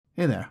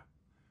Hey there.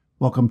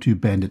 Welcome to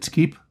Bandit's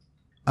Keep.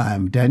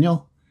 I'm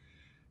Daniel,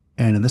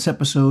 and in this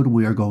episode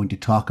we are going to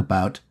talk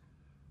about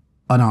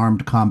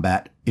unarmed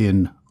combat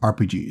in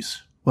RPGs.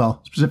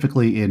 Well,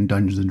 specifically in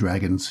Dungeons &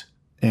 Dragons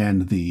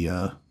and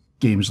the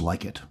games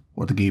like it,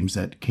 or the games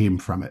that came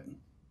from it.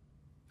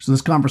 So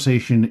this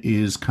conversation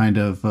is kind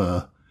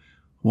of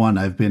one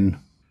I've been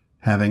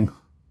having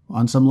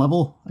on some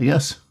level, I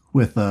guess,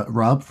 with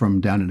Rob from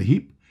Down in a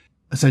Heap.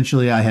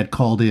 Essentially, I had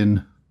called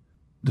in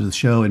to the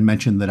show and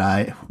mentioned that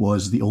I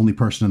was the only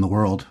person in the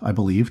world, I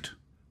believed,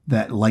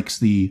 that likes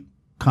the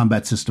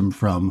combat system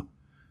from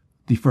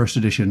the first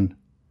edition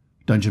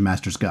Dungeon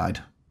Master's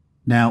Guide.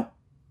 Now,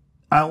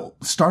 I'll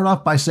start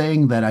off by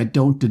saying that I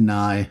don't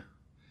deny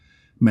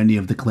many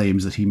of the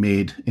claims that he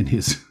made in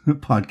his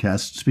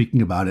podcast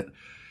speaking about it,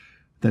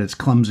 that it's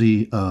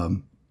clumsy,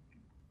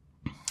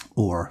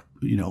 or,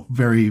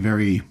 very,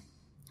 very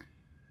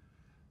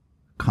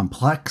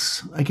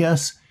complex, I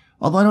guess.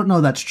 Although I don't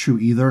know that's true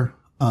either.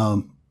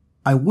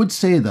 I would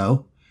say,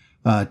 though,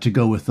 to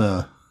go with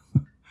a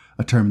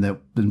term that's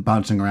been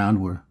bouncing around,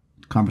 where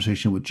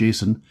conversation with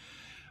Jason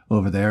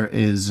over there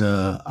is,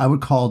 I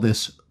would call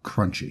this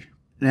crunchy.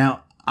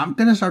 Now, I'm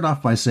going to start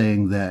off by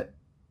saying that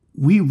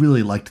we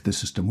really liked the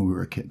system when we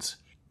were kids.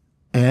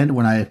 And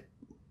when I,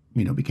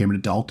 became an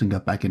adult and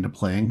got back into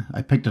playing,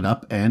 I picked it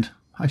up and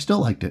I still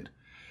liked it.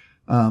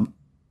 I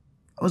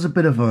was a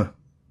bit of a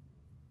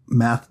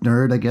math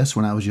nerd, I guess,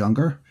 when I was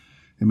younger,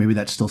 and maybe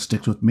that still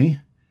sticks with me.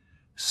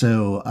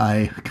 So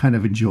I kind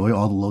of enjoy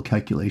all the little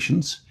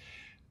calculations.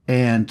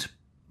 And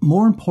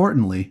more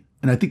importantly,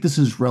 and I think this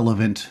is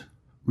relevant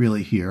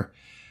really here,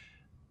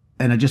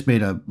 and I just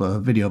made a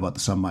video about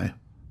this on my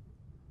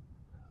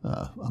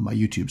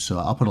YouTube, so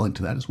I'll put a link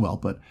to that as well.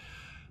 But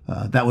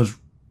that was,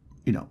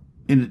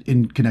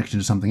 in connection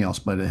to something else,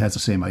 but it has the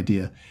same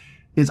idea,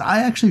 is I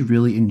actually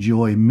really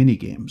enjoy mini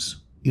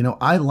games.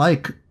 I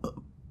like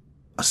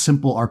a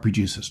simple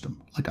RPG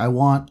system. Like, I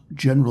want,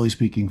 generally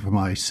speaking, for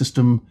my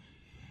system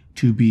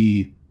to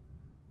be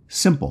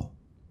simple,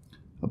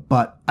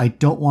 but I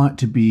don't want it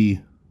to be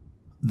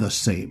the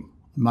same.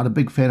 I'm not a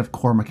big fan of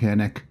core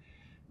mechanic.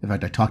 In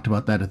fact, I talked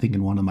about that, I think,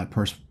 in one of my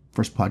first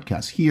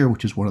podcasts here,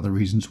 which is one of the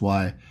reasons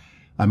why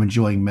I'm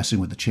enjoying messing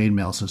with the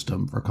chainmail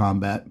system for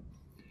combat.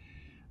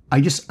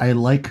 I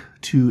like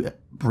to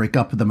break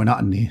up the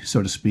monotony,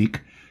 so to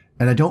speak,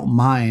 and I don't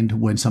mind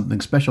when something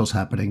special is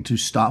happening to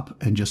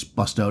stop and just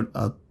bust out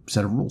a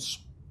set of rules.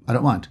 I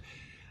don't mind.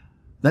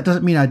 That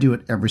doesn't mean I do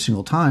it every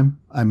single time.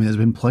 I mean, there's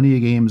been plenty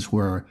of games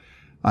where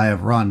I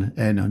have run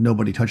and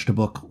nobody touched a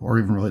book or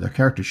even really their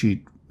character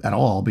sheet at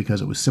all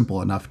because it was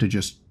simple enough to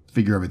just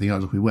figure everything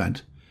out as we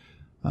went.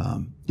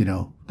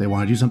 They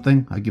want to do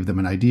something, I give them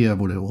an idea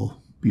of what it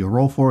will be a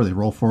roll for, they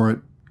roll for it,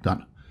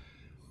 done.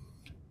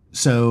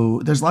 So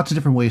there's lots of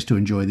different ways to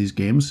enjoy these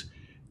games.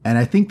 And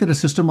I think that a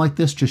system like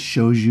this just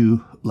shows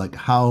you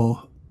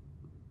how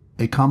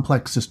a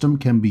complex system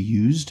can be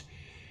used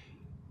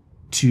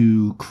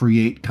to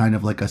create kind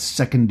of like a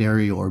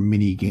secondary or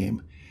mini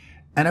game.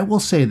 And I will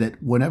say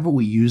that whenever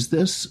we use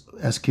this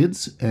as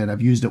kids, and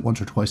I've used it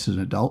once or twice as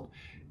an adult,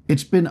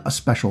 it's been a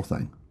special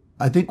thing.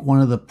 I think one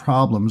of the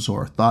problems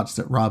or thoughts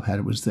that Rob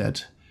had was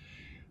that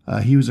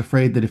he was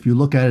afraid that if you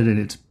look at it and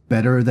it's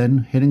better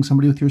than hitting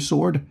somebody with your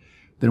sword,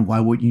 then why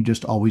wouldn't you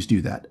just always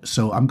do that?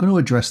 So I'm going to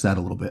address that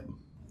a little bit.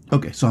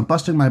 Okay, so I'm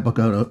busting my book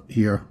out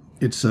here.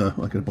 It's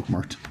like a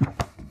bookmarked.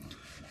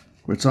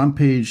 It's on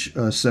page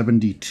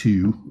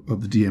 72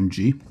 of the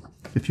DMG,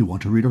 if you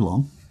want to read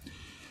along.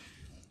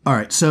 All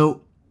right,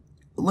 so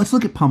let's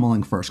look at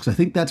pummeling first, because I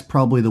think that's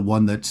probably the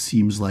one that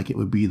seems like it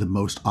would be the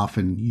most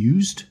often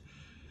used,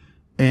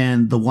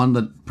 and the one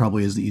that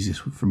probably is the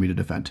easiest for me to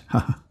defend.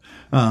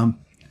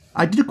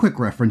 I did a quick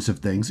reference of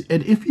things,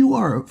 and if you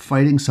are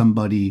fighting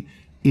somebody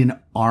in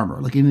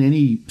armor, like in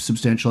any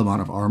substantial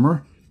amount of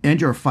armor,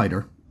 and you're a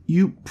fighter,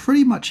 you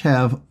pretty much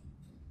have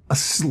a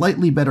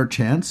slightly better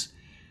chance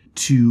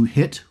to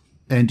hit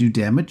and do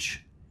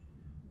damage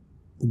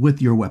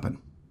with your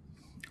weapon.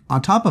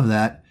 On top of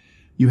that,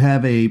 you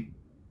have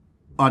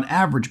on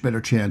average, better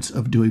chance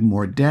of doing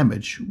more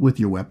damage with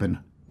your weapon,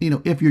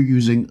 if you're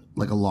using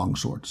like a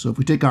longsword. So if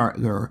we take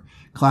our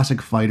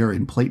classic fighter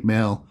in plate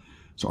mail,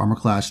 so armor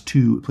class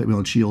 2, plate mail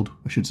and shield,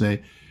 I should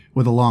say,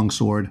 with a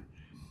longsword,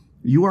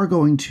 you are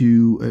going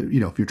to,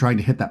 if you're trying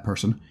to hit that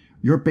person,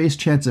 your base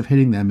chance of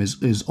hitting them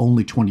is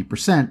only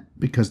 20%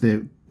 because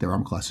their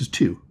armor class is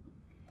 2.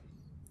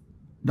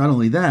 Not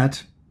only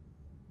that,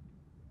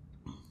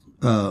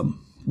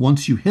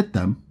 once you hit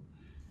them,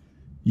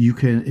 you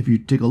can, if you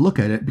take a look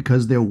at it,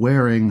 because they're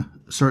wearing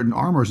certain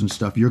armors and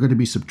stuff, you're going to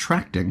be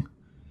subtracting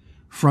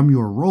from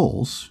your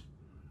rolls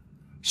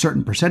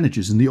certain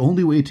percentages. And the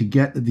only way to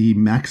get the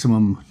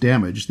maximum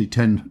damage, the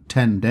 10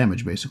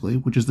 damage basically,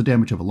 which is the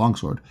damage of a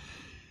longsword,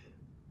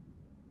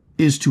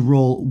 is to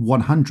roll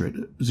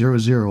 100,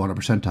 0 on a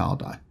percentile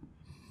die.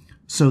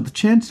 So the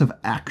chance of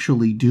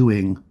actually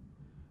doing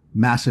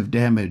massive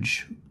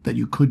damage that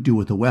you could do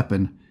with a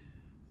weapon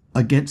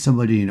against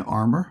somebody in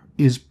armor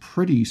is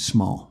pretty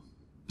small.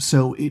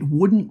 So it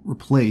wouldn't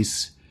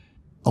replace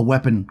a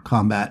weapon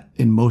combat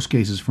in most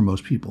cases for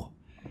most people.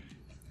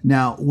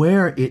 Now,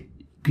 where it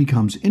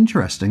becomes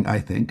interesting, I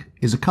think,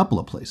 is a couple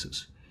of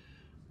places.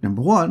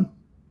 Number one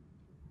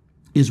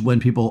is when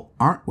people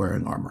aren't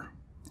wearing armor.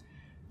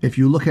 If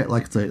you look at,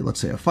 like, let's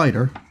say a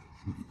fighter,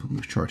 put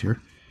this chart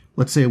here.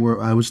 Let's say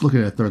I was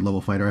looking at a third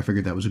level fighter. I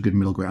figured that was a good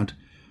middle ground.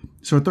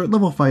 So a third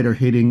level fighter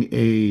hitting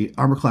a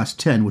armor class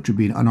 10, which would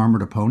be an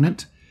unarmored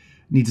opponent,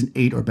 needs an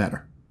 8 or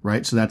better,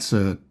 right? So that's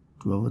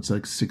it's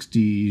like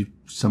 60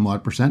 some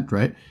odd percent,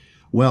 right?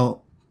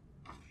 Well,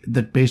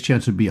 the base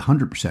chance would be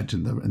 100%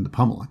 in the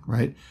pummeling,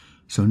 right?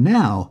 So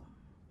now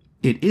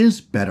it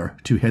is better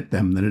to hit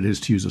them than it is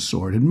to use a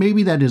sword. And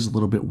maybe that is a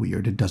little bit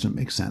weird. It doesn't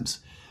make sense.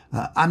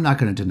 I'm not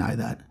going to deny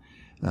that.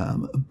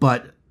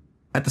 But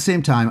at the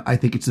same time, I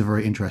think it's a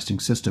very interesting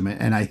system.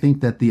 And I think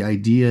that the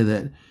idea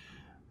that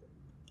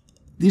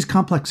these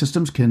complex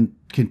systems can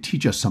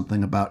teach us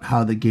something about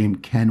how the game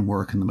can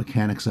work and the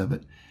mechanics of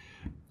it.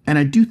 And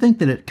I do think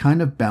that it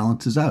kind of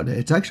balances out.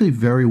 It's actually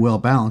very well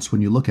balanced when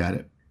you look at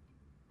it.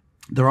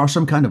 There are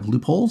some kind of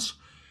loopholes,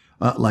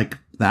 like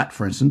that,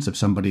 for instance, if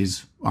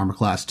somebody's armor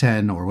class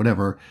 10 or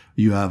whatever,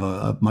 you have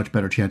a much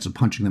better chance of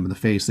punching them in the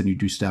face than you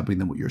do stabbing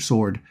them with your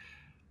sword.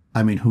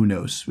 I mean, who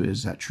knows?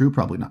 Is that true?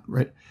 Probably not,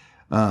 right?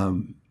 I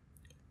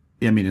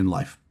mean, in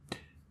life.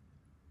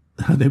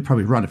 They'd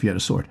probably run if you had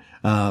a sword.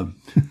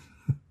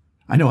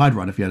 I know I'd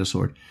run if you had a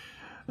sword.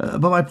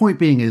 But my point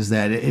being is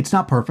that it's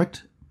not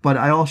perfect, but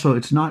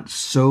it's not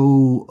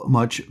so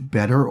much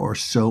better or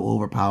so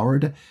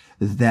overpowered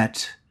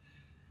that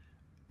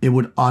it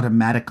would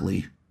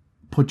automatically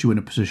put you in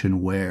a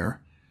position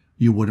where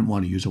you wouldn't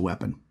want to use a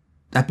weapon.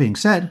 That being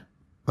said,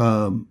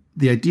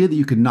 the idea that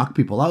you can knock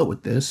people out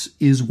with this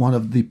is one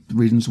of the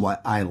reasons why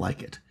I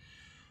like it.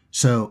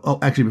 So,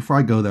 actually, before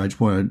I go there, I just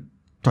want to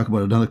talk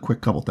about another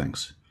quick couple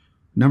things.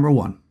 Number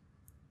one,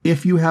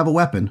 if you have a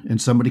weapon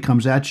and somebody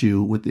comes at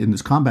you in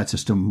this combat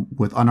system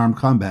with unarmed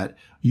combat,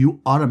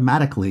 you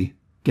automatically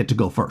get to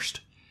go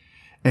first.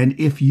 And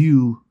if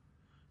you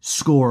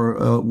score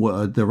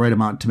the right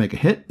amount to make a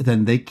hit,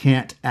 then they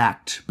can't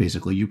act,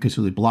 basically. You can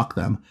simply block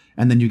them,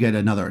 and then you get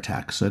another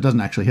attack. So it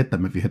doesn't actually hit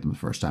them if you hit them the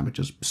first time. It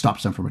just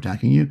stops them from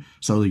attacking you.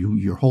 So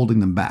you're holding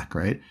them back,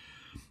 right?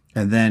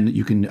 And then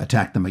you can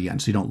attack them again,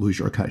 so you don't lose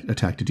your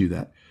attack to do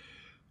that.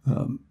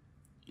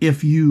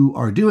 If you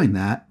are doing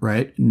that,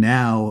 right,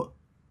 now,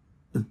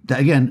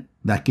 again,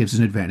 that gives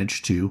an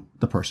advantage to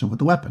the person with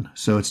the weapon.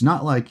 So it's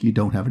not like you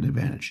don't have an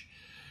advantage.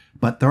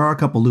 But there are a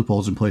couple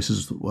loopholes in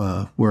places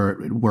where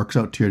it works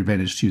out to your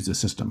advantage to use the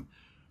system.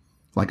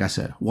 Like I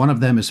said, one of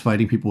them is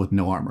fighting people with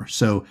no armor.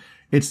 So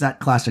it's that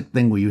classic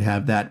thing where you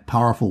have that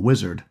powerful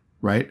wizard,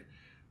 right?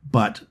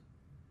 But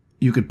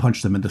you could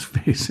punch them in the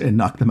face and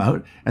knock them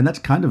out. And that's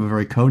kind of a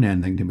very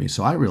Conan thing to me.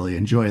 So I really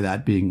enjoy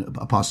that being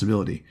a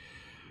possibility.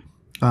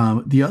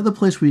 The other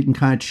place where you can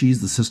kind of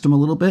cheese the system a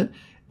little bit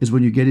is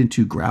when you get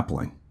into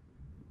grappling.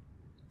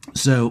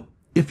 So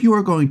if you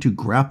are going to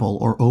grapple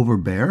or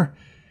overbear,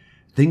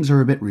 things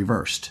are a bit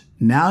reversed.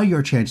 Now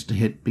your chance to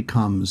hit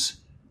becomes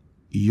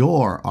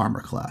your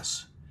armor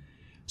class.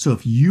 So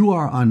if you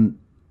are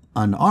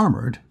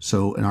unarmored,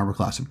 so an armor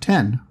class of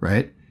 10,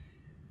 right,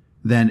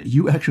 then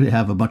you actually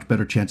have a much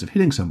better chance of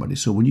hitting somebody.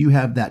 So when you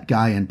have that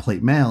guy in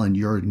plate mail and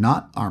you're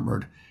not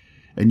armored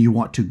and you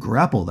want to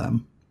grapple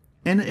them,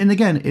 and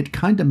again, it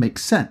kind of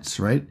makes sense,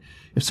 right?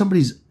 If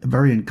somebody's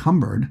very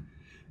encumbered,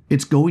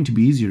 it's going to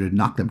be easier to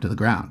knock them to the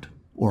ground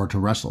or to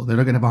wrestle. They're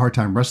not going to have a hard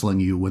time wrestling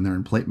you when they're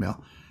in plate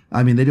mail.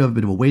 I mean, they do have a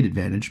bit of a weight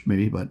advantage,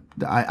 maybe, but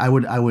I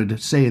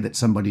would say that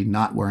somebody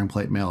not wearing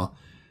plate mail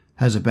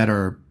has a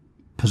better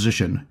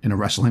position in a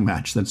wrestling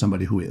match than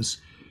somebody who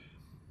is.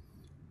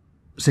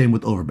 Same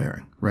with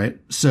overbearing, right?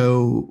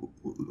 So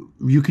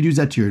you could use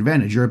that to your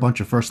advantage. You're a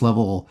bunch of first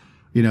level,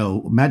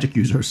 magic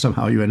users.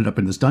 Somehow you ended up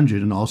in this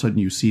dungeon, and all of a sudden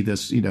you see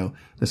this,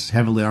 this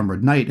heavily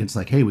armored knight. And it's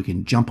like, hey, we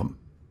can jump him,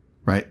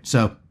 right?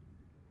 So,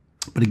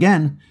 but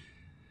again,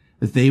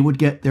 they would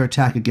get their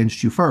attack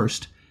against you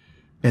first,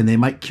 and they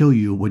might kill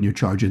you when you're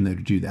charging in there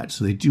to do that.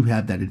 So they do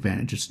have that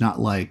advantage. It's not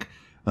like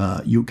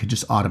you could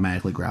just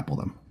automatically grapple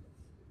them.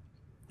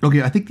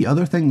 Okay, I think the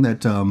other thing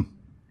that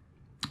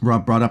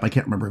Rob brought up, I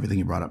can't remember everything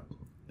he brought up,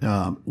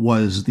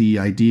 was the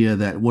idea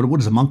that what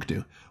does a monk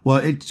do? Well,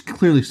 it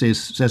clearly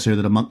says here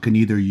that a monk can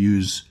either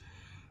use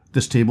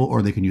this table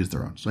or they can use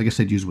their own. So I guess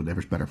they'd use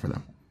whatever's better for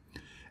them.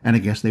 And I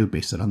guess they would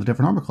base it on the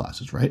different armor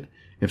classes, right?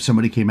 If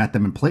somebody came at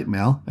them in plate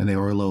mail and they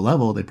were low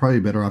level, they'd probably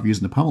be better off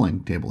using the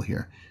pummeling table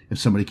here. If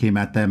somebody came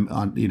at them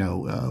on,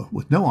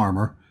 with no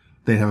armor,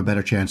 they'd have a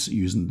better chance at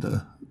using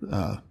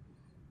the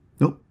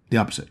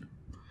opposite.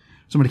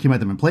 Somebody came at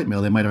them in plate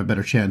mail, they might have a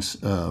better chance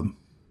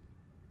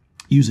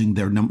using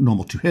their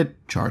normal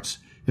 2-hit charts.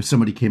 If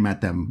somebody came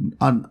at them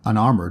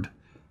unarmored,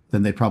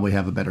 then they'd probably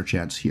have a better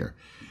chance here.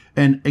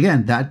 And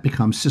again, that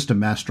becomes system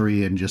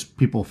mastery and just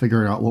people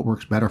figuring out what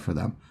works better for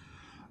them.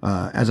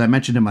 As I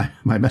mentioned in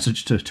my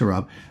message to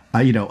Rob,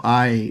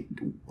 I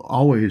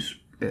always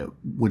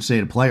would say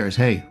to players,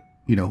 hey,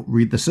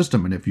 read the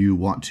system, and if you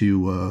want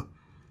to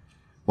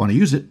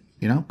use it,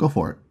 go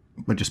for it.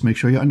 but just make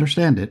sure you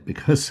understand it,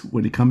 because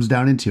when it comes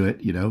down into it,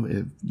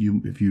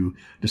 if you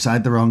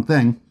decide the wrong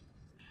thing,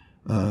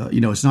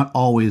 it's not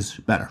always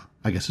better,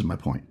 I guess is my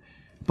point.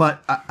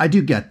 But I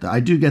do get the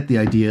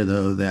idea,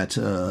 though,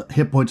 that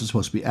hit points are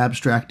supposed to be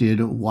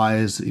abstracted. Why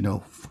is,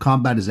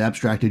 combat is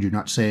abstracted. You're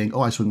not saying,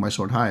 oh, I swing my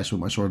sword high, I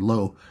swing my sword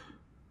low.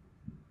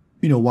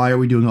 Why are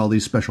we doing all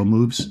these special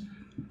moves?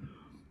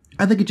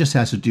 I think it just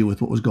has to do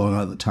with what was going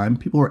on at the time.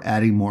 People were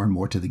adding more and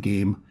more to the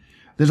game.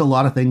 There's a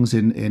lot of things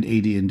in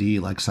AD&D,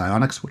 like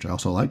psionics, which I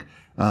also like,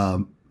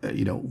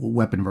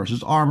 weapon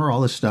versus armor,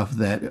 all this stuff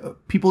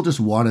that people just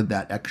wanted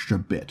that extra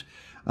bit.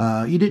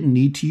 You didn't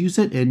need to use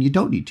it, and you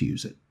don't need to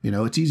use it.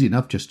 It's easy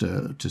enough just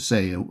to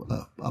say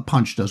a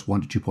punch does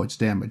 1 to 2 points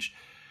damage.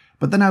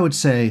 But then I would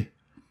say,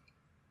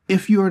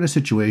 if you're in a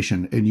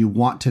situation and you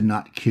want to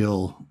not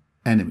kill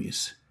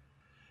enemies,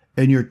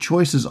 and your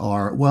choices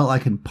are, well, I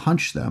can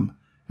punch them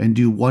and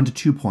do 1 to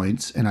 2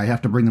 points, and I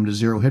have to bring them to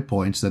 0 hit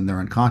points, then they're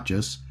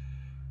unconscious,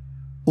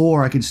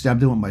 or I can stab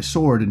them with my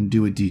sword and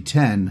do a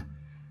D10.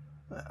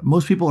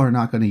 Most people are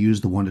not going to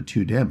use the 1 to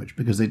 2 damage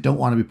because they don't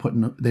want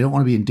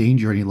to be in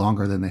danger any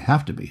longer than they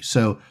have to be.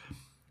 So,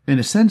 in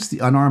a sense, the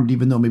unarmed,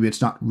 even though maybe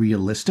it's not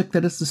realistic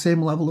that it's the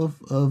same level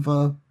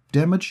of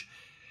damage,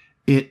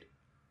 it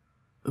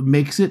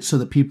makes it so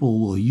that people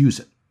will use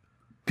it.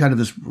 Kind of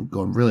this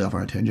going really off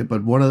on a tangent,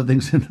 but one of the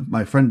things,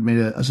 my friend made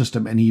a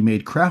system, and he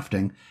made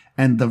crafting,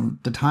 and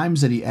the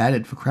times that he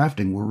added for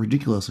crafting were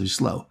ridiculously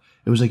slow.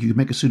 It was like you could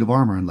make a suit of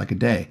armor in like a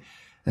day.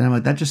 And I'm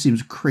like, that just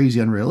seems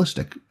crazy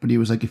unrealistic. But he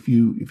was like, if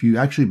you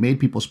actually made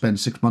people spend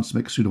 6 months to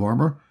make a suit of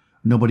armor,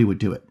 nobody would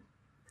do it.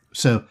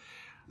 So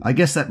I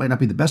guess that might not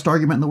be the best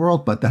argument in the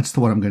world, but that's the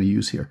one I'm going to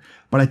use here.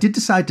 But I did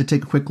decide to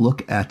take a quick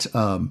look at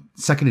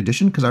second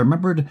edition, because I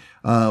remembered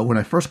when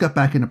I first got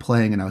back into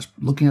playing and I was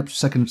looking up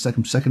second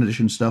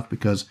edition stuff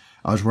because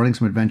I was running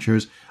some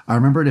adventures. I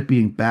remembered it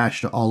being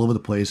bashed all over the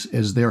place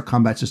as their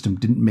combat system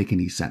didn't make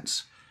any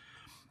sense.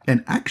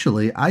 And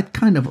actually, I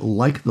kind of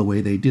like the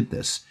way they did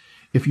this.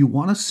 If you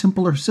want a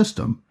simpler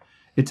system,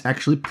 it's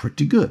actually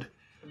pretty good.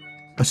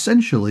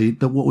 Essentially,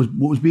 what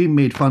was being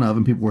made fun of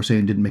and people were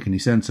saying didn't make any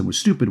sense and was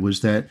stupid was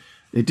that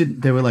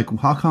they were like,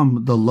 how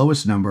come the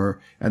lowest number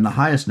and the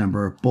highest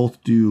number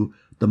both do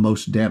the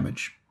most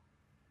damage?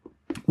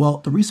 Well,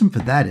 the reason for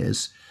that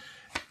is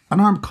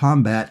unarmed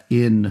combat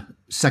in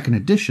second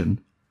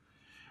edition,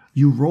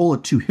 you roll a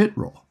 2-hit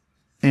roll.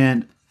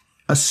 And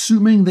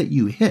assuming that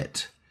you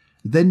hit,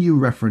 then you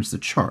reference the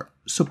chart.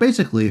 So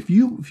basically, if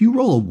you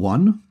roll a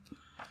 1,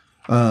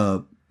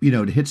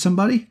 to hit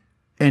somebody,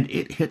 and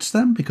it hits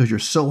them because you're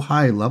so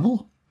high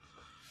level,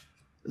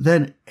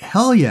 then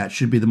hell yeah, it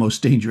should be the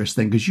most dangerous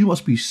thing because you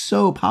must be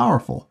so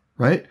powerful,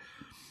 right?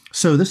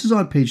 So this is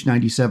on page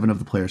 97 of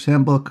the Player's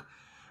Handbook.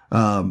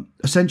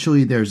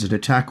 Essentially, there's an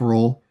attack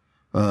roll,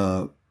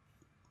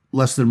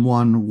 less than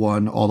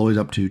 1, all the way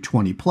up to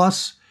 20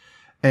 plus.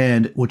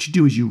 And what you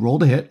do is you roll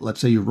to hit. Let's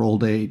say you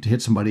rolled to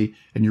hit somebody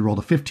and you rolled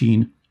a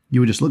 15. You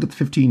would just look at the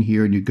 15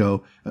 here and you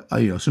go,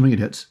 assuming it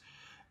hits.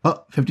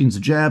 15 is a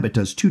jab. It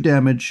does 2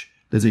 damage.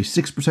 There's a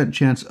 6%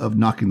 chance of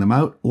knocking them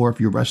out. Or if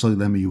you're wrestling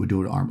them, you would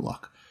do an arm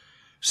lock.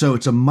 So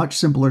it's a much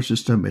simpler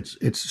system.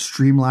 It's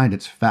streamlined.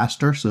 It's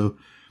faster. So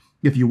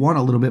if you want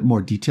a little bit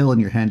more detail in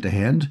your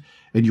hand-to-hand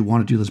and you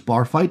want to do those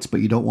bar fights, but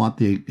you don't want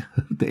the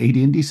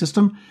AD&D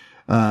system,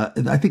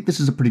 I think this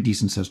is a pretty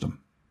decent system.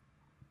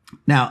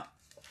 Now,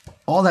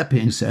 all that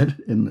being said,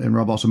 and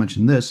Rob also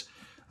mentioned this,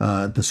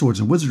 the Swords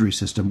and Wizardry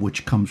system,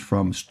 which comes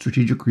from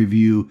Strategic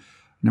Review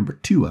number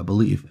 2, I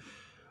believe.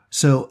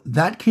 So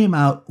that came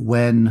out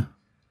when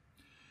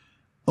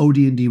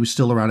OD&D was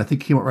still around. I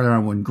think it came out right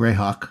around when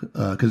Greyhawk,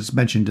 because it's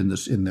mentioned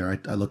in there.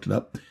 I looked it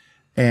up.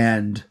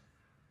 And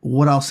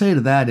what I'll say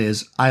to that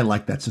is I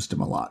like that system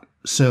a lot.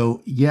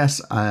 So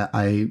yes,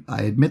 I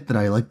admit that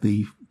I like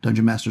the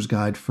Dungeon Master's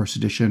Guide First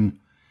Edition.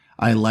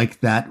 I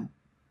like that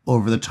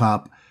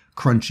over-the-top,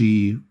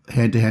 crunchy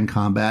hand-to-hand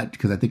combat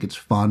because I think it's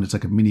fun. It's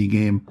like a mini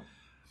game.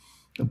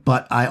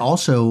 But I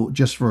also,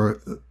 just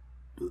for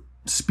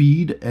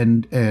speed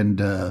and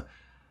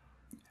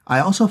I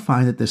also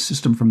find that this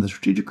system from the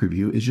Strategic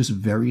Review is just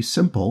very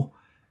simple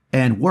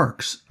and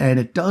works. And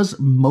it does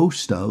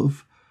most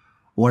of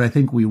what I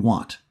think we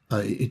want.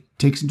 It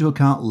takes into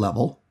account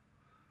level.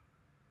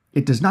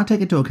 It does not take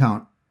into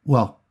account,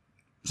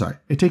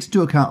 it takes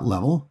into account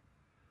level.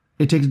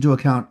 It takes into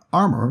account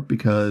armor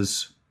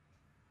because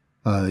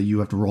you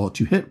have to roll a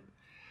 2-hit.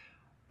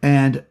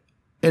 And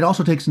it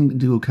also takes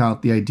into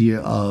account the idea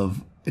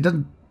of,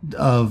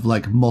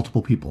 like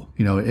multiple people.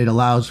 It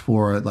allows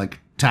for like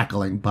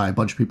tackling by a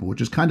bunch of people, which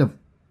is kind of,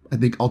 I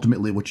think,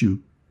 ultimately what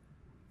you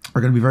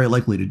are going to be very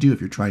likely to do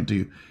if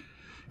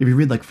you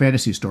read like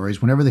fantasy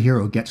stories, whenever the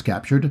hero gets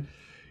captured,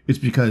 it's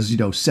because,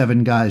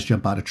 7 guys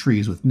jump out of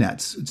trees with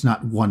nets. It's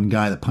not one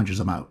guy that punches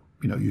them out,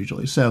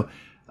 usually. So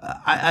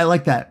I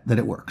like that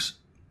it works.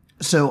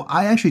 So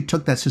I actually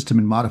took that system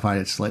and modified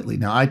it slightly.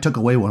 Now, I took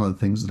away one of the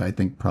things that I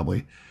think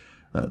probably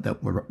that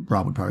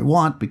Rob would probably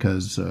want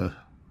because,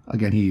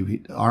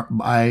 again,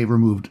 I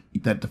removed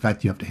the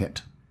fact you have to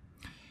hit.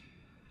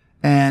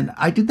 And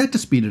I did that to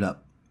speed it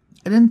up.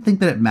 I didn't think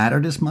that it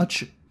mattered as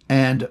much.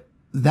 And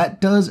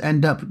that does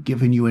end up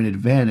giving you an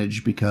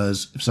advantage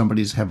because if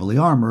somebody's heavily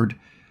armored,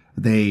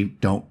 they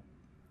don't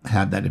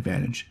have that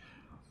advantage.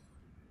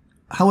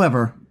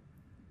 However,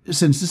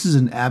 since this is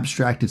an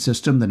abstracted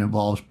system that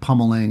involves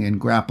pummeling and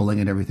grappling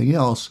and everything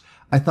else,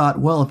 I thought,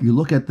 well, if you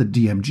look at the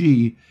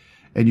DMG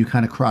and you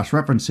kind of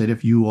cross-reference it,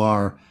 if you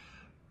are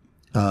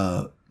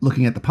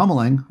looking at the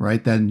pummeling,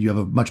 right, then you have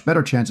a much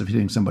better chance of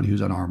hitting somebody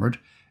who's unarmored.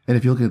 And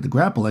if you're looking at the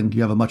grappling,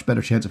 you have a much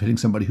better chance of hitting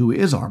somebody who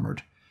is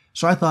armored.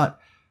 So I thought,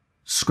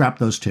 scrap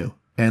those two,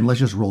 and let's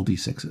just roll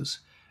d6s.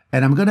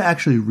 And I'm going to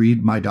actually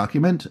read my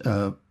document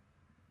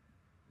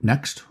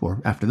next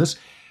or after this.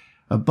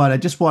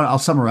 But I'll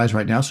summarize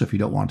right now, so if you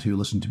don't want to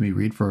listen to me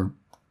read for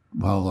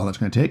how long that's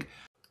going to take.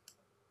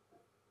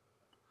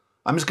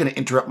 I'm just going to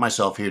interrupt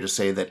myself here to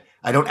say that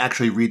I don't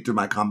actually read through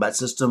my combat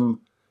system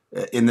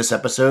in this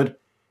episode.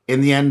 In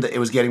the end, it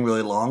was getting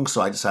really long,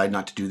 so I decided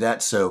not to do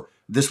that. So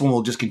this one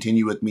will just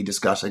continue with me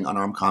discussing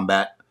unarmed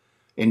combat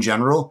in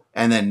general.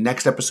 And then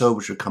next episode,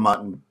 which will come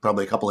out in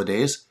probably a couple of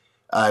days,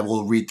 I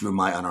will read through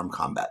my unarmed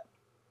combat.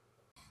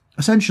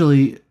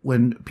 Essentially,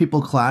 when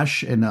people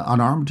clash in an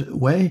unarmed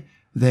way,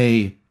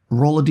 they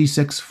roll a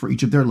d6 for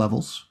each of their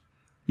levels.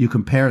 You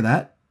compare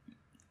that,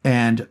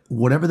 and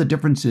whatever the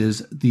difference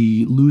is,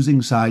 the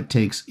losing side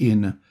takes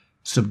in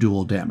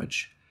subdual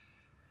damage.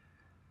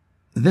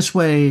 This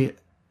way,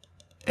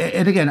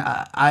 and again,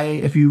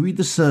 if you read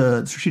this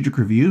strategic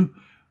review,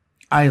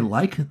 I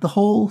like the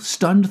whole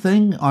stunned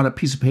thing on a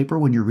piece of paper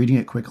when you're reading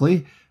it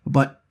quickly,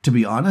 but to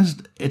be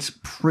honest, it's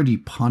pretty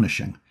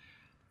punishing.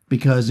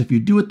 Because if you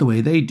do it the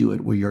way they do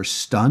it, where you're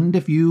stunned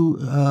if you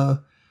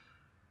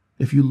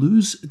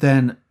lose,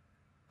 then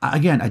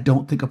again, I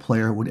don't think a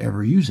player would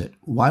ever use it.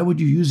 Why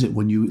would you use it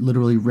when you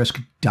literally risk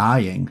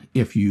dying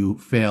if you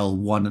fail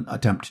one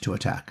attempt to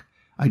attack?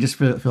 I just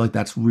feel like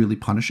that's really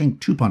punishing,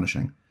 too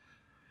punishing.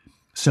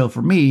 So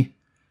for me,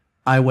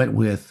 I went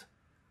with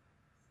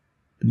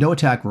no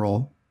attack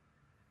roll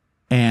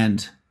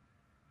and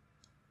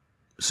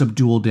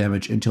subdual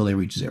damage until they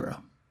reach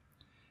 0.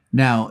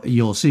 Now,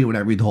 you'll see when I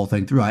read the whole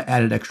thing through, I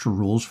added extra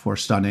rules for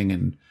stunning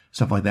and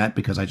stuff like that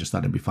because I just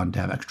thought it'd be fun to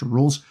have extra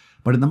rules.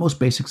 But in the most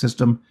basic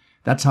system,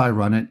 that's how I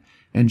run it.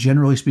 And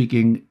generally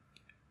speaking,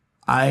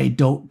 I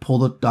don't pull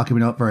the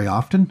document out very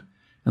often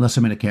unless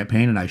I'm in a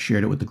campaign and I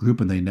shared it with the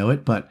group and they know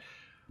it. But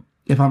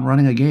if I'm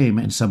running a game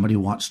and somebody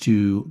wants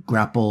to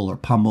grapple or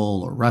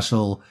pummel or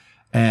wrestle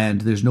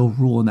and there's no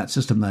rule in that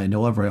system that I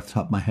know of right off the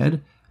top of my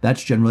head,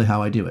 that's generally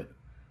how I do it.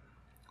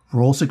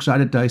 Roll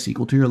 6-sided dice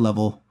equal to your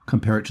level,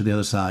 compare it to the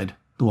other side.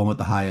 The one with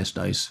the highest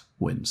dice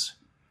wins.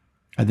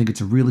 I think it's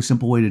a really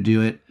simple way to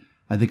do it.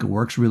 I think it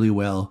works really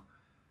well.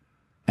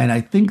 And I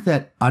think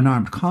that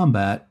unarmed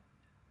combat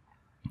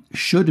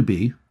should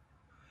be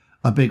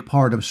a big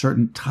part of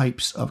certain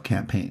types of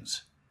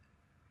campaigns.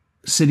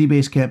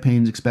 City-based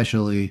campaigns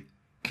especially,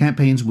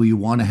 campaigns where you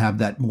want to have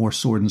that more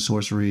sword and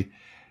sorcery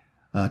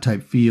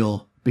type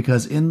feel,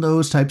 because in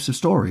those types of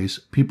stories,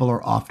 people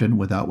are often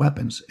without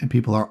weapons and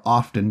people are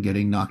often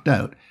getting knocked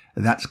out.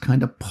 That's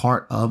kind of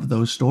part of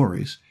those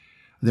stories.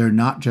 They're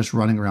not just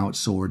running around with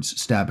swords,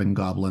 stabbing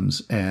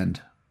goblins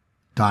and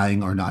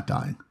dying or not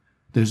dying.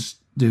 There's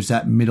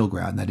that middle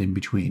ground, that in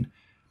between.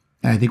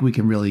 And I think we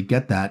can really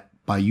get that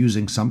by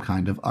using some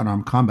kind of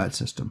unarmed combat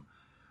system,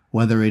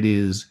 whether it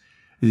is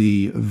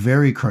the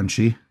very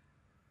crunchy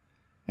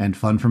and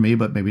fun for me,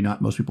 but maybe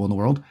not most people in the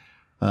world,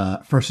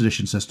 first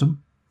edition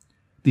system,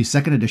 the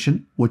second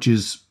edition, which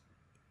is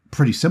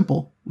pretty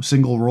simple,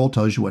 single roll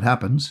tells you what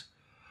happens,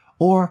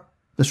 or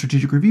the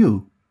strategic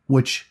review,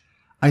 which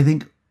I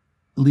think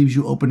leaves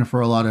you open for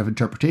a lot of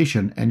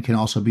interpretation and can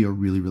also be a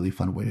really, really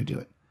fun way to do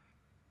it.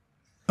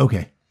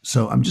 Okay,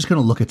 so I'm just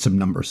going to look at some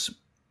numbers.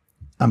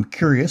 I'm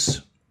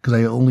curious, because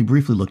I only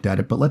briefly looked at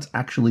it, but let's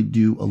actually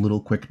do a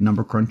little quick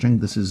number crunching.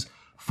 This is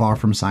far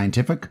from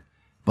scientific,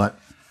 but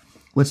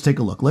let's take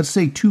a look. Let's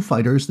say 2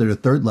 fighters that are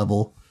 3rd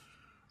level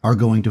are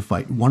going to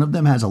fight. One of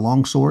them has a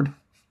long sword.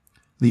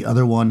 The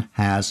other one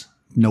has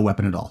no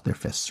weapon at all. They're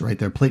fists, right?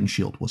 They're plate and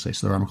shield, we'll say.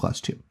 So they're armor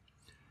class 2.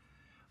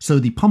 So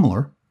the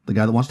pummeler, the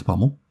guy that wants to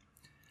pummel,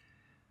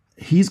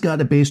 he's got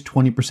a base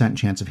 20%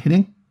 chance of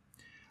hitting.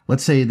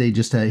 Let's say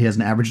he has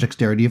an average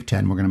dexterity of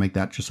 10. We're going to make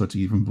that just so it's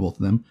even for both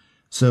of them.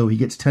 So he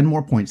gets 10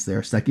 more points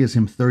there. So that gives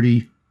him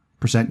 30%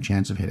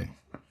 chance of hitting.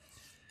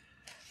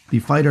 The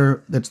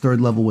fighter that's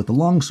 3rd level with the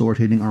long sword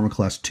hitting armor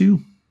class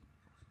 2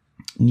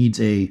 needs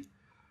a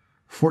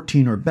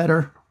 14 or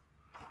better,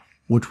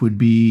 which would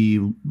be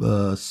 7,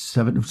 about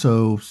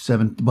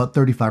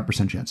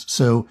 35% chance.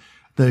 So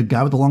the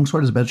guy with the long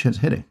sword has a better chance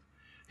of hitting.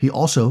 He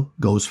also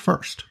goes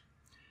first.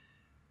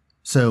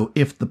 So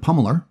if the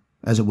pummeler,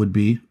 as it would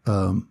be,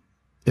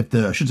 if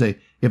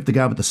the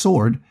guy with the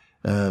sword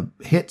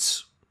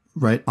hits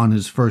right on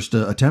his first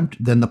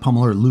attempt, then the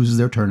pummeler loses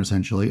their turn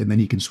essentially, and then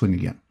he can swing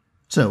again.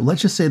 So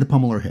let's just say the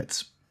pummeler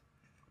hits.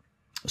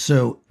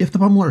 So if the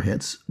pummeler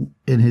hits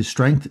and his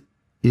strength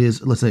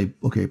is, let's say,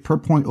 okay, per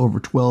point over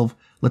 12,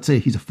 let's say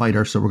he's a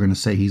fighter, so we're going to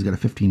say he's got a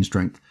 15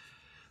 strength.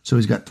 So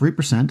he's got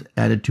 3%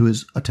 added to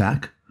his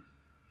attack.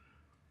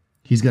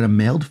 He's got a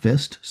mailed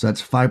fist, so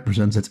that's 5%,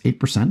 so that's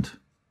 8%.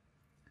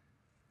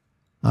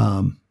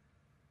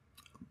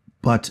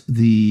 But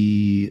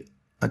the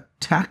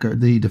attacker,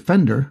 the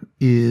defender,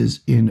 is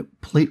in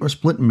plate or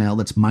split mail,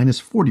 that's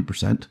minus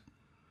 40%.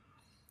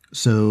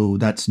 So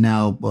that's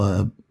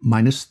now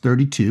minus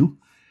 32.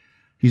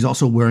 He's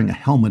also wearing a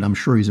helmet. I'm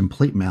sure he's in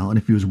plate mail. And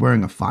if he was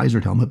wearing a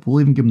Pfizer helmet,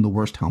 we'll even give him the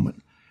worst helmet,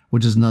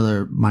 which is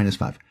another minus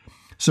 5.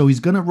 So he's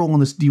going to roll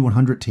on this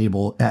D100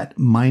 table at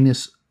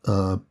minus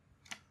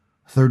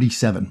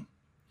 37.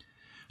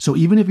 So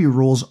even if he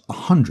rolls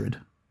 100,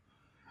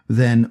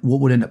 then what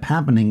would end up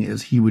happening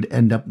is he would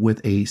end up with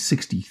a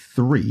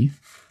 63,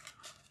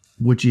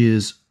 which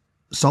is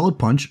solid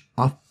punch,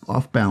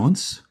 off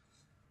balance.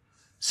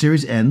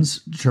 Series ends.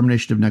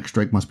 Determination of next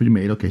strike must be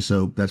made. Okay,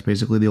 so that's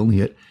basically the only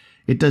hit.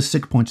 It does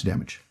 6 points of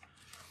damage.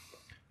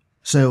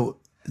 So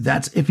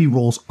that's if he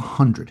rolls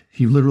 100.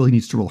 He literally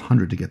needs to roll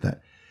 100 to get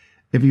that.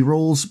 If he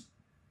rolls,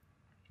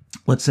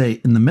 let's say,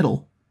 in the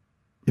middle,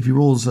 if he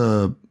rolls,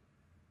 I'm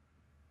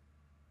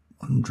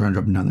trying to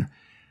drop him down there.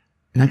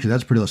 And actually,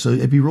 that's pretty low. So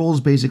if he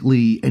rolls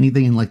basically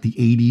anything in like the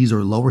 80s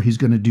or lower, he's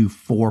going to do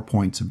 4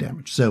 points of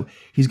damage. So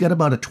he's got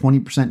about a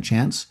 20%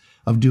 chance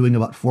of doing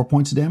about 4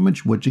 points of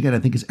damage, which again, I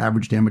think is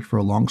average damage for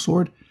a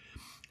longsword.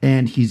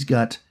 And he's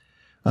got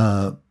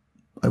a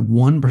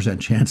 1%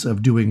 chance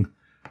of doing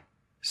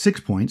 6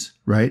 points,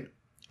 right?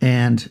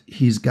 And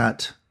he's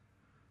got,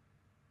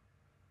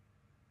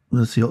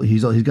 let's see,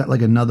 he's got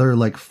like another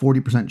like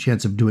 40%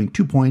 chance of doing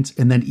 2 points.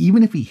 And then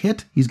even if he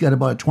hit, he's got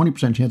about a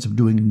 20% chance of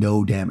doing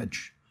no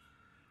damage.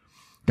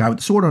 Guy with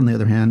the sword, on the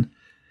other hand,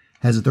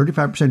 has a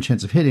 35%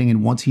 chance of hitting.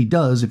 And once he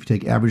does, if you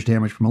take average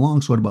damage from a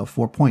longsword, about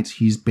 4 points,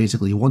 he's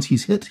basically, once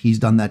he's hit, he's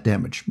done that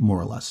damage, more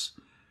or less.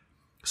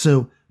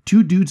 So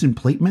 2 dudes in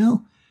plate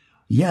mail,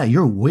 yeah,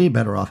 you're way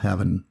better off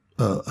having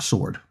a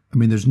sword. I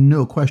mean, there's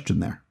no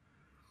question there.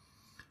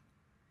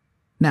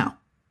 Now,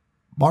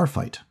 bar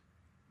fight,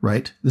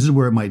 right? This is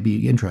where it might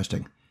be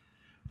interesting.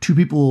 2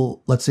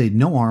 people, let's say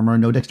no armor,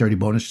 no dexterity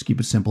bonus, just keep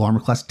it simple,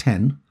 armor class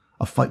 10,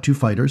 2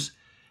 fighters,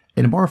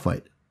 in a bar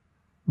fight.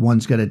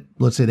 One's got a,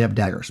 let's say they have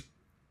daggers.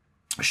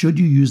 Should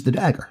you use the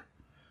dagger?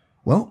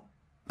 Well,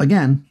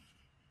 again,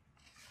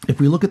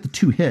 if we look at the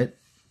 2 hit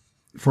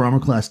for armor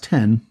class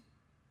 10,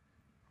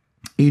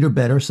 8 or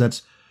better, so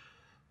that's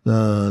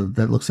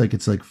that looks like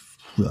it's like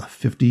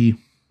 65%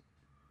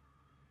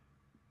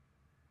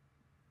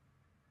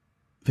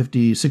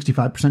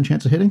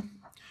 chance of hitting.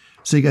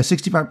 So you got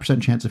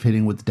 65% chance of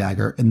hitting with the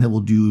dagger, and that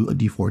will do a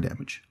d4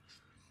 damage.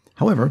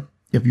 However,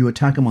 if you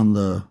attack him on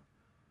the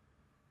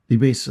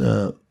base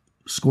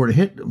score to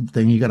hit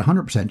thing, you got a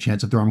 100%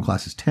 chance if their armor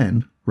class is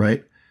 10,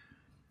 right?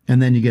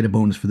 And then you get a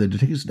bonus for the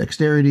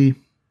dexterity.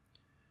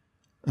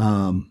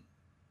 And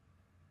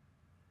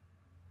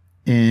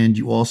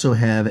you also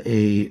have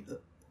a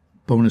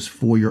bonus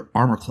for your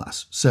armor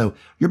class. So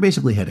you're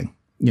basically hitting,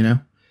 you know?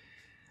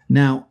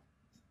 Now,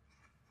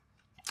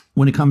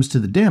 when it comes to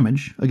the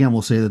damage, again,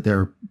 we'll say that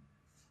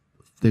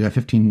they got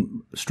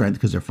 15 strength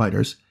because they're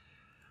fighters.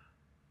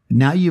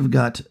 Now you've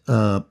got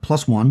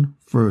 +1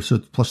 so it's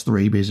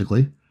 +3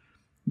 basically.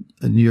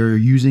 And you're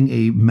using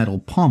a metal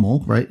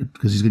pommel, right?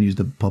 Because he's going to use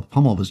the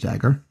pommel of his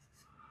dagger.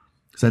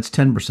 So that's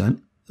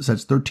 10%. So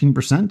that's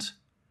 13%.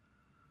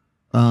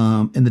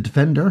 And the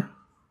defender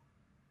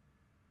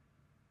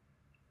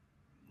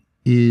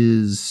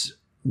is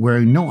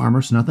wearing no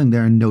armor, so nothing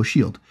there, and no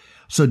shield.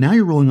 So now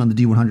you're rolling on the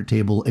D100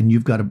 table, and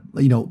you've got a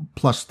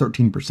plus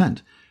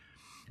 13%.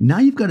 Now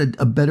you've got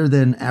a better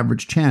than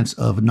average chance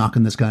of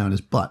knocking this guy on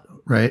his butt,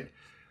 right?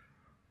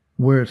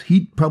 Whereas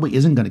he probably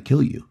isn't going to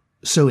kill you.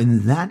 So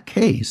in that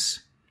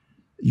case,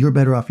 you're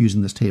better off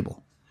using this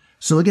table.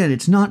 So again,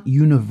 it's not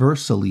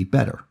universally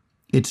better.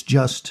 It's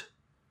just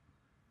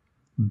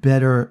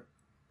better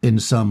in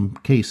some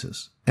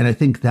cases. And I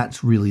think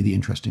that's really the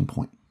interesting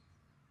point.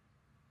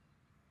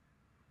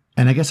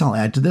 And I guess I'll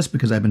add to this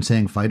because I've been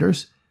saying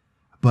fighters.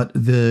 But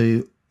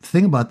the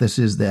thing about this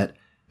is that,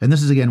 and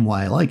this is again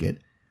why I like it,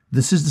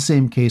 this is the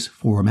same case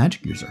for a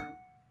magic user.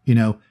 You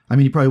know, I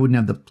mean, you probably wouldn't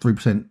have the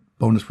 3%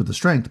 bonus with the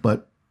strength,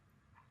 but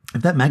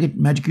if that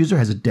magic user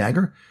has a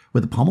dagger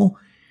with a pommel,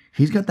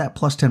 he's got that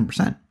plus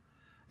 10%.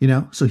 You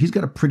know, so he's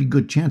got a pretty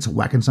good chance of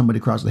whacking somebody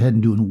across the head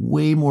and doing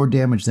way more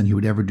damage than he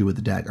would ever do with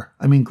the dagger.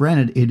 I mean,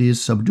 granted, it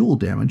is subdual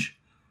damage,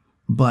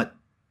 but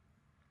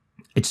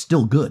it's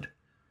still good.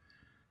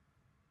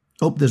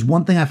 Oh, there's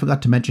one thing I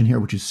forgot to mention here,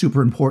 which is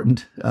super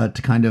important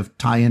to kind of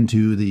tie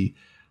into the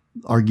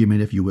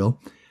argument, if you will.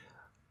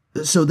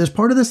 So there's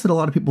part of this that a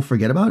lot of people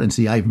forget about, and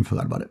see, I even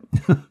forgot about it,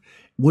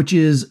 which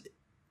is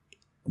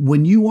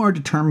when you are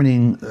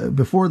determining,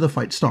 before the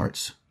fight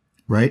starts,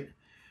 right?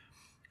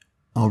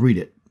 I'll read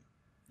it.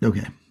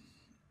 Okay.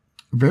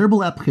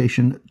 Variable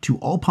application to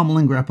all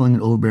pummeling, grappling,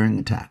 and overbearing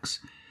attacks.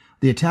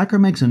 The attacker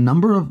makes a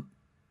number of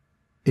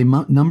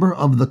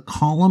the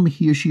column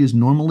he or she is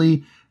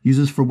normally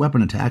uses for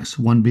weapon attacks,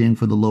 1 being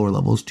for the lower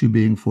levels, 2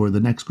 being for the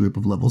next group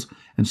of levels,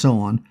 and so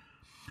on.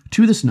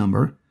 To this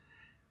number,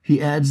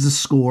 he adds the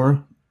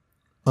score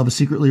of a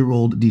secretly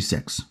rolled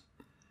d6.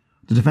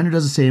 The defender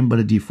does the same, but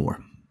a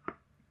d4.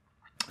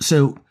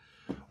 So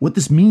what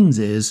this means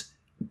is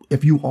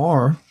if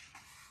you're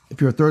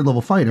a third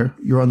level fighter,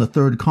 you're on the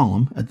third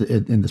column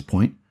in this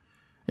point.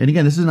 And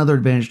again, this is another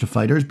advantage to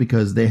fighters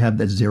because they have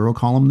that 0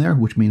 column there,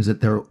 which means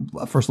that their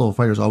first level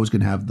fighter is always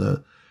going to have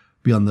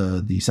be on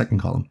the second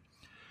column.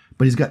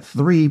 But he's got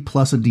 3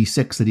 plus a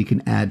d6 that he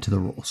can add to the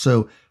roll.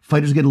 So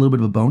fighters get a little bit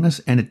of a bonus,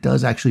 and it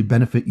does actually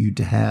benefit you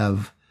to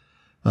have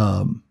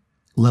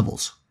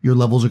levels. Your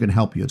levels are going to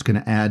help you. It's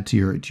going to add to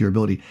your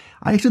ability.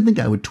 I actually think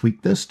I would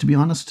tweak this, to be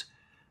honest,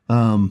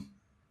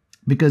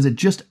 because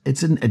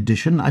it's an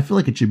addition. I feel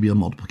like it should be a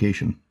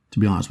multiplication, to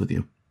be honest with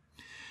you,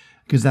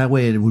 because that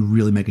way it would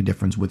really make a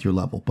difference with your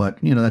level. But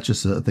that's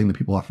just a thing that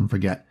people often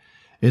forget,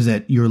 is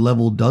that your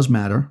level does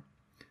matter,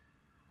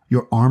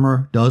 your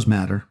armor does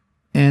matter,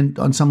 and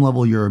on some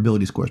level your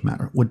ability scores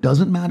matter. What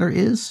doesn't matter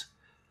is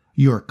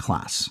your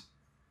class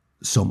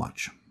so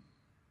much.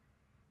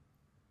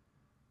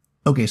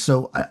 Okay,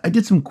 so I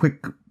did some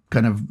quick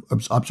kind of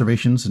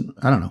observations, and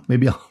I don't know,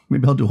 maybe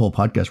I'll do a whole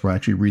podcast where I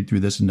actually read through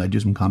this and I do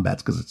some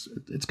combats because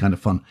it's kind of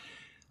fun.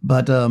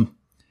 But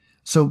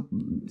so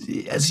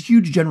as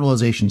huge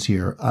generalizations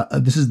here,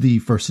 this is the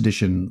first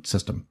edition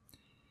system.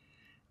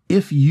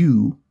 If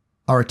you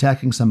are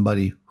attacking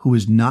somebody who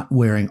is not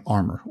wearing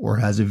armor or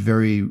has a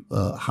very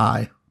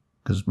high,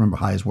 because remember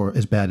high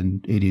is bad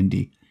in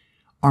AD&D,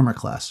 armor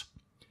class,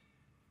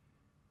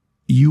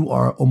 you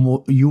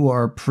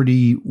are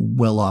pretty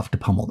well off to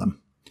pummel them.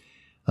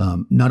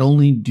 Not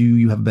only do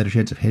you have a better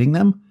chance of hitting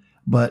them,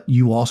 but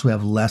you also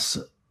have less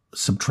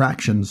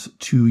subtractions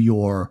to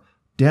your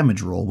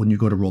damage roll when you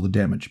go to roll the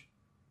damage.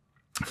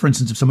 For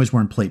instance, if somebody's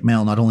wearing plate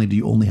mail, not only do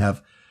you only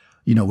have,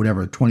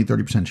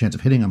 20-30% chance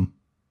of hitting them,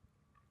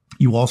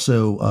 you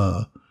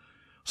also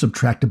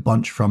subtract a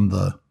bunch from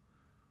the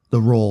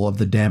roll of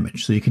the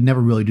damage. So you can never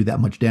really do that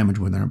much damage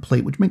when they're in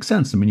plate, which makes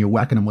sense. I mean, you're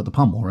whacking them with a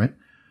pummel, right?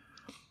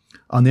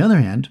 On the other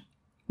hand,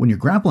 when you're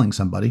grappling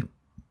somebody,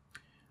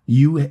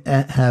 you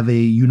have a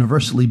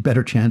universally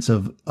better chance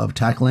of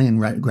tackling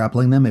and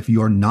grappling them if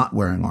you're not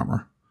wearing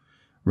armor,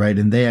 right?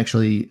 And it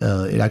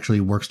actually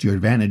works to your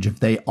advantage if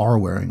they are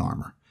wearing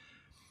armor.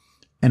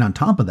 And on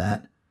top of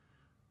that,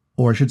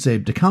 or I should say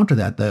to counter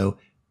that though,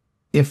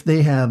 if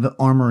they have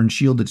armor and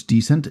shield that's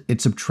decent,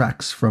 it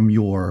subtracts from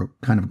your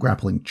kind of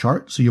grappling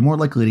chart. So you're more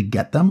likely to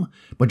get them,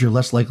 but you're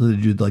less likely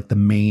to do like the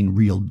main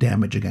real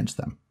damage against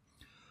them.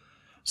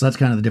 So that's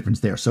kind of the difference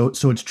there. So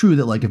it's true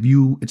that like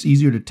it's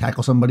easier to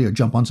tackle somebody or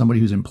jump on somebody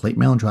who's in plate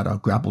mail and try to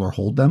grapple or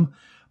hold them,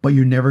 but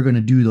you're never going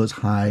to do those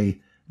high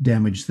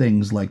damage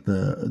things like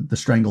the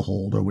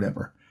stranglehold or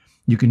whatever.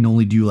 You can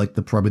only do like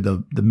probably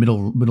the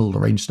middle of the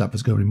range stuff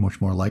is going to be much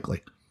more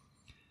likely.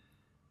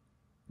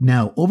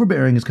 Now,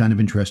 overbearing is kind of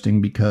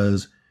interesting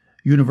because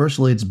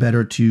universally it's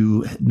better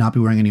to not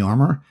be wearing any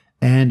armor,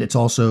 and it's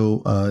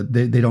also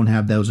they don't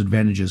have those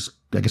advantages,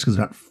 I guess, because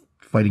they're not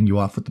fighting you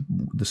off with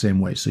the same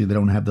way. So they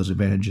don't have those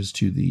advantages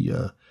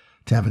to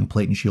having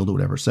plate and shield or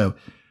whatever. So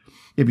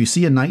if you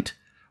see a knight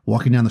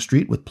walking down the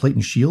street with plate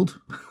and shield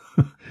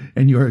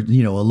and you're,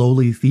 a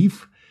lowly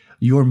thief,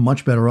 you're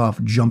much better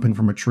off jumping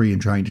from a tree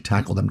and trying to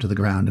tackle them to the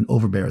ground and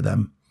overbear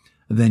them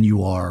than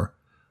you are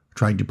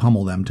trying to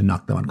pummel them to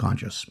knock them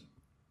unconscious.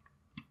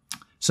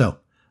 So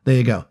there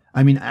you go.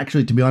 I mean,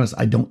 actually, to be honest,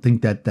 I don't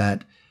think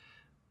that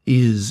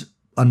is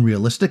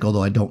unrealistic,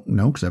 although I don't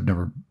know because I've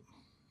never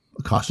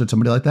accosted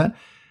somebody like that.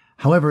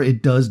 However,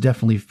 it does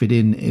definitely fit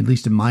in, at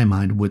least in my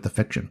mind, with the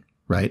fiction,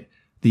 right?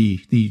 The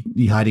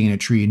hiding in a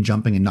tree and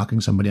jumping and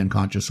knocking somebody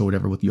unconscious or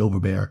whatever with the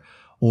overbear,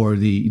 or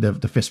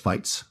the fist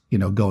fights,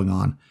 going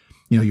on.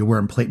 You're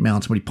wearing plate mail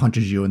and somebody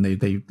punches you and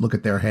they look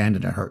at their hand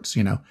and it hurts,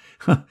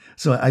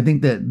 So I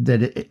think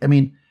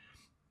that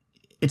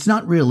it's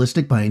not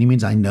realistic by any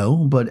means, I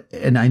know,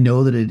 and I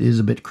know that it is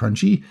a bit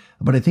crunchy,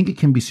 but I think it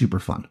can be super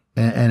fun.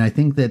 And I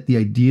think that the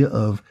idea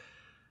of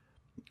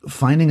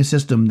finding a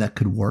system that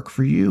could work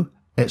for you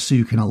so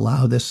you can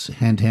allow this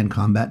hand-to-hand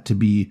combat to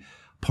be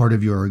part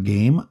of your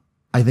game,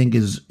 I think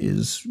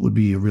would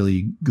be a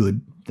really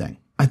good thing.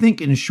 I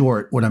think in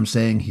short, what I'm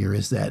saying here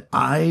is that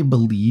I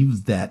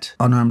believe that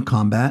unarmed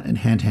combat and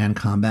hand-to-hand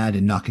combat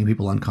and knocking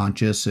people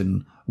unconscious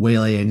and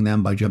waylaying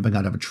them by jumping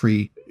out of a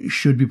tree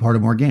should be part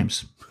of more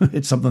games.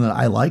 It's something that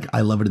I like.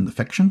 I love it in the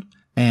fiction,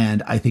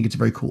 and I think it's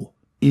very cool.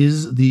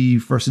 Is the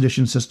first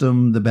edition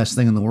system the best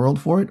thing in the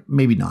world for it?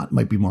 Maybe not. It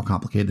might be more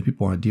complicated that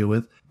people want to deal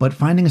with. But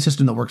finding a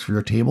system that works for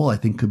your table, I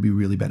think, could be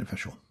really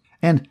beneficial.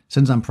 And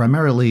since I'm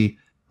primarily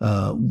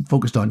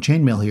focused on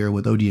chainmail here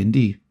with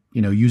OD&D,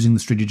 using the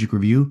strategic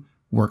review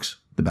works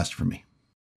the best for me.